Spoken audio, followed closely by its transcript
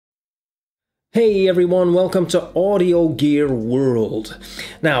Hey everyone, welcome to Audio Gear World.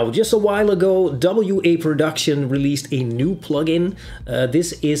 Now, just a while ago, WA Production released a new plugin.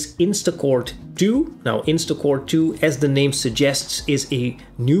 This is Instacord 2. Now, Instacord 2, as the name suggests, is a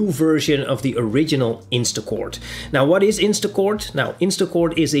new version of the original Instacord. Now, what is Instacord? Now,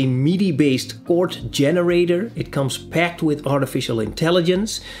 Instacord is a MIDI-based chord generator. It comes packed with artificial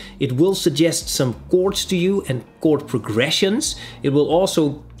intelligence. It will suggest some chords to you and chord progressions. It will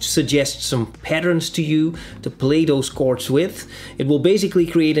also suggest some patterns to you to play those chords with. It will basically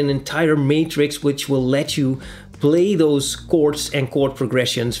create an entire matrix which will let you play those chords and chord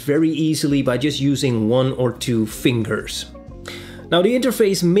progressions very easily by just using one or two fingers. Now, the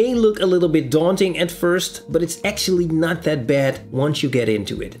interface may look a little bit daunting at first, but it's actually not that bad once you get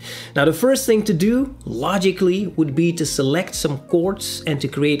into it. Now, the first thing to do, logically, would be to select some chords and to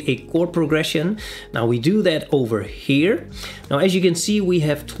create a chord progression. Now, we do that over here. Now, as you can see, we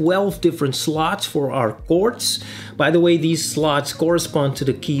have 12 different slots for our chords. By the way, these slots correspond to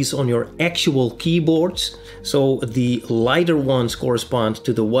the keys on your actual keyboards. So the lighter ones correspond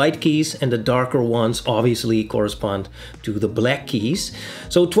to the white keys and the darker ones obviously correspond to the black keys.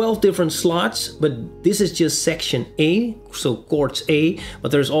 So 12 different slots, but this is just section A, so chords A, but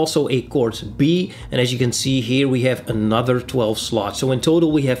there's also a chords B, and as you can see here we have another 12 slots. So in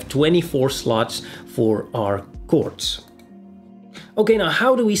total we have 24 slots for our chords. Okay, now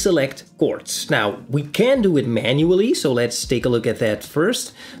how do we select chords? Now, we can do it manually, so let's take a look at that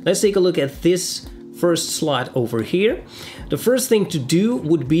first. Let's take a look at this first slot over here. The first thing to do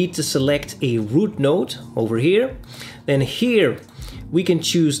would be to select a root note over here. Then here we can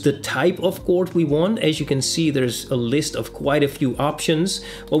choose the type of chord we want. As you can see, there's a list of quite a few options,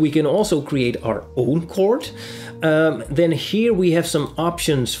 but we can also create our own chord. Then here we have some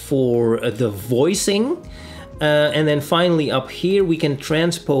options for the voicing. And then finally up here we can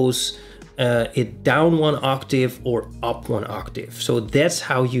transpose it down one octave or up one octave. So that's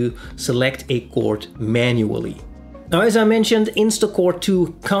how you select a chord manually. Now, as I mentioned, Instacord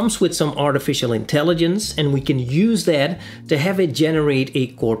 2 comes with some artificial intelligence, and we can use that to have it generate a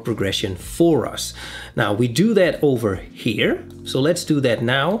chord progression for us. Now, we do that over here. So let's do that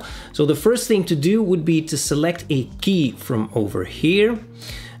now. So the first thing to do would be to select a key from over here.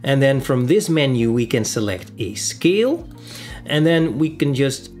 And then from this menu, we can select a scale. And then we can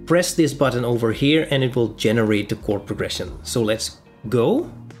just press this button over here and it will generate the chord progression. So let's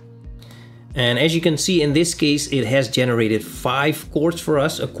go. And as you can see, in this case, it has generated 5 chords for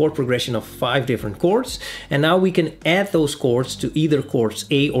us, a chord progression of 5 different chords. And now we can add those chords to either chords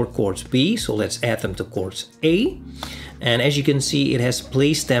A or chords B. So let's add them to chords A. And as you can see, it has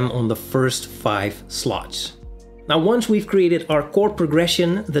placed them on the first 5 slots. Now, once we've created our chord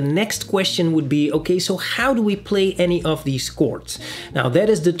progression, the next question would be, okay, so how do we play any of these chords? Now, that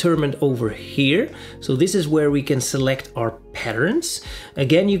is determined over here. So this is where we can select our patterns.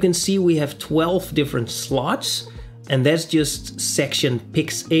 Again, you can see we have 12 different slots, and that's just section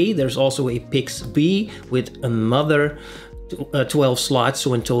picks A. There's also a picks B with another 12 slots,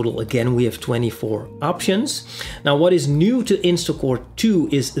 so in total again we have 24 options. Now, what is new to Instacord 2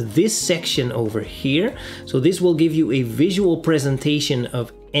 is this section over here. So this will give you a visual presentation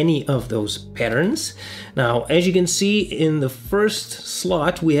of any of those patterns. Now, as you can see, in the first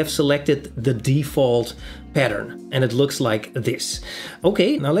slot we have selected the default pattern, and it looks like this.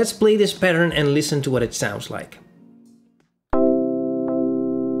 Okay, now let's play this pattern and listen to what it sounds like.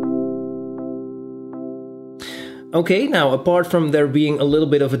 Okay, now apart from there being a little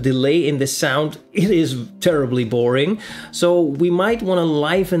bit of a delay in the sound, it is terribly boring. So we might want to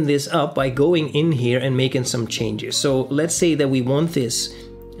liven this up by going in here and making some changes. So let's say that we want this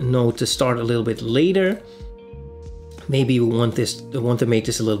note to start a little bit later. Maybe we want to make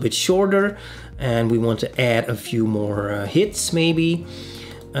this a little bit shorter, and we want to add a few more hits maybe.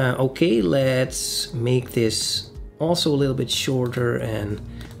 Okay, let's make this also a little bit shorter and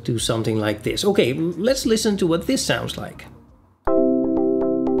do something like this. Okay, let's listen to what this sounds like.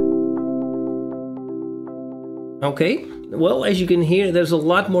 Okay, well, as you can hear, there's a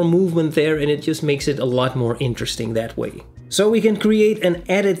lot more movement there, and it just makes it a lot more interesting that way. So we can create and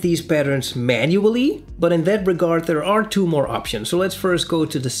edit these patterns manually, but in that regard, there are 2 more options. So let's first go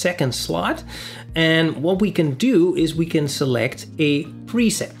to the second slot. And what we can do is we can select a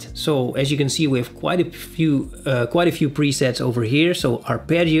preset. So as you can see, we have quite a few presets over here. So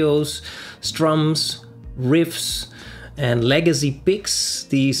arpeggios, strums, riffs, and legacy picks.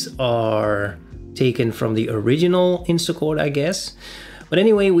 These are taken from the original Instacord, I guess. But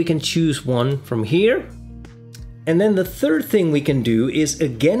anyway, we can choose one from here. And then the third thing we can do is,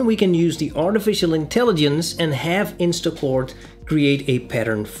 again, we can use the artificial intelligence and have Instacord create a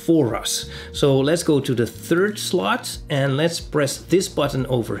pattern for us. So let's go to the third slot and let's press this button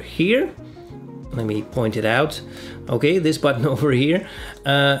over here. Let me point it out. Okay, this button over here,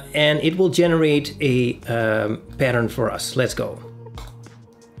 and it will generate a pattern for us. Let's go.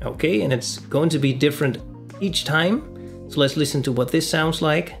 Okay, and it's going to be different each time. So let's listen to what this sounds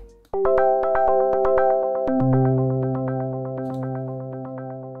like.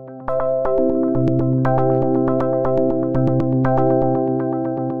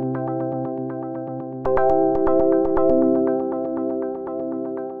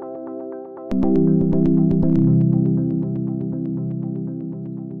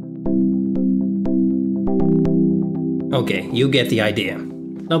 Okay, you get the idea.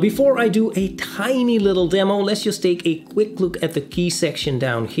 Now before I do a tiny little demo, let's just take a quick look at the key section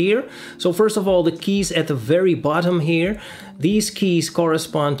down here. So first of all, the keys at the very bottom here, these keys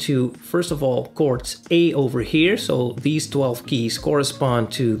correspond to, first of all, chords A over here. So these 12 keys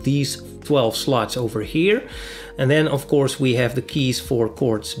correspond to these 12 slots over here. And then of course we have the keys for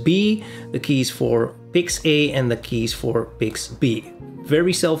chords B, the keys for picks A, and the keys for picks B.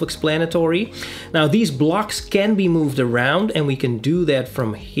 Very self-explanatory. Now these blocks can be moved around and we can do that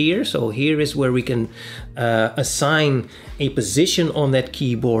from here. So here is where we can assign a position on that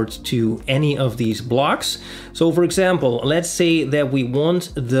keyboard to any of these blocks. So for example, let's say that we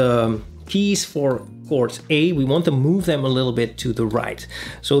want the keys for chords A, we want to move them a little bit to the right.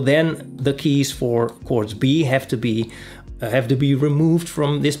 So then the keys for chords B have to be removed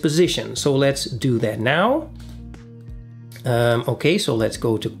from this position. So let's do that now. Okay, so let's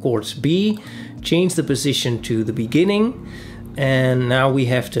go to chords B, change the position to the beginning, and now we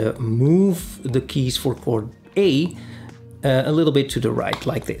have to move the keys for chord A a little bit to the right,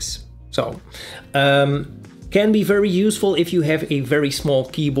 like this. So, can be very useful if you have a very small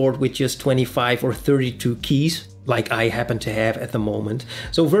keyboard with just 25 or 32 keys, like I happen to have at the moment.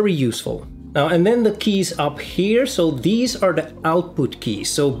 So very useful. Now, and then the keys up here, so these are the output keys.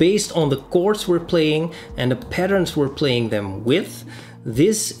 So based on the chords we're playing and the patterns we're playing them with,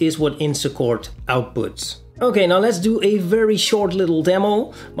 this is what Instachord outputs. Okay, now let's do a very short little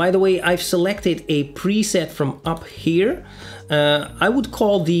demo. By the way, I've selected a preset from up here. I would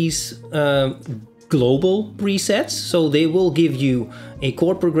call these global presets, so they will give you a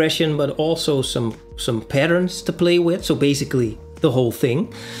chord progression, but also some patterns to play with. So basically the whole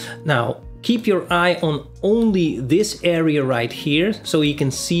thing. Now, keep your eye on only this area right here so you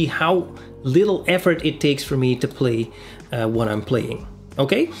can see how little effort it takes for me to play what I'm playing.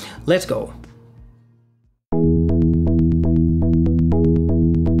 Okay, let's go.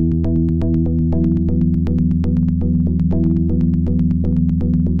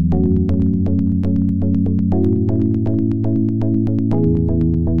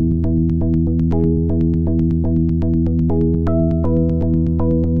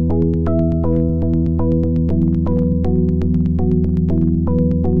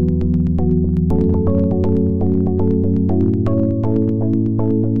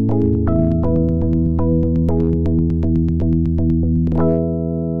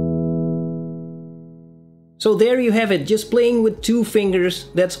 So there you have it, just playing with 2 fingers,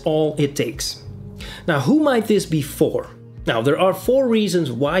 that's all it takes. Now, who might this be for? Now, there are 4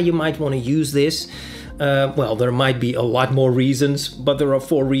 reasons why you might want to use this. Well, there might be a lot more reasons, but there are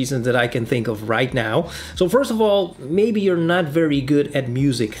 4 reasons that I can think of right now. So first of all, maybe you're not very good at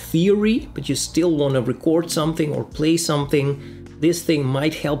music theory, but you still want to record something or play something. This thing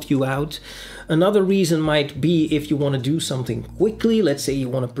might help you out. Another reason might be if you want to do something quickly. Let's say you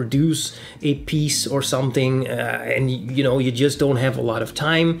want to produce a piece or something and you just don't have a lot of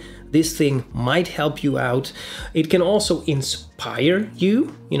time. This thing might help you out. It can also inspire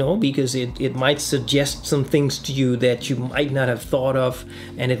you, because it might suggest some things to you that you might not have thought of,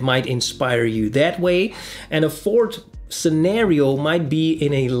 and it might inspire you that way. And a fourth scenario might be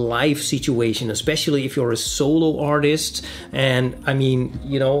in a live situation, especially if you're a solo artist. And I mean,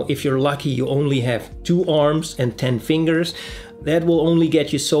 if you're lucky, you only have 2 arms and 10 fingers. That will only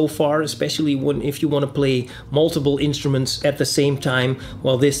get you so far, especially if you want to play multiple instruments at the same time.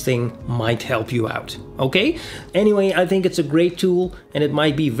 Well, this thing might help you out. Okay? Anyway, I think it's a great tool and it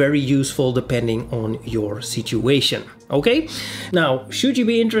might be very useful depending on your situation. Okay? Now, should you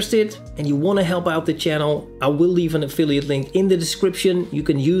be interested and you want to help out the channel, I will leave an affiliate link in the description. You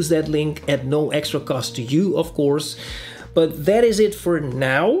can use that link at no extra cost to you, of course. But that is it for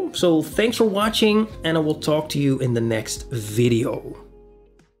now. So thanks for watching, and I will talk to you in the next video.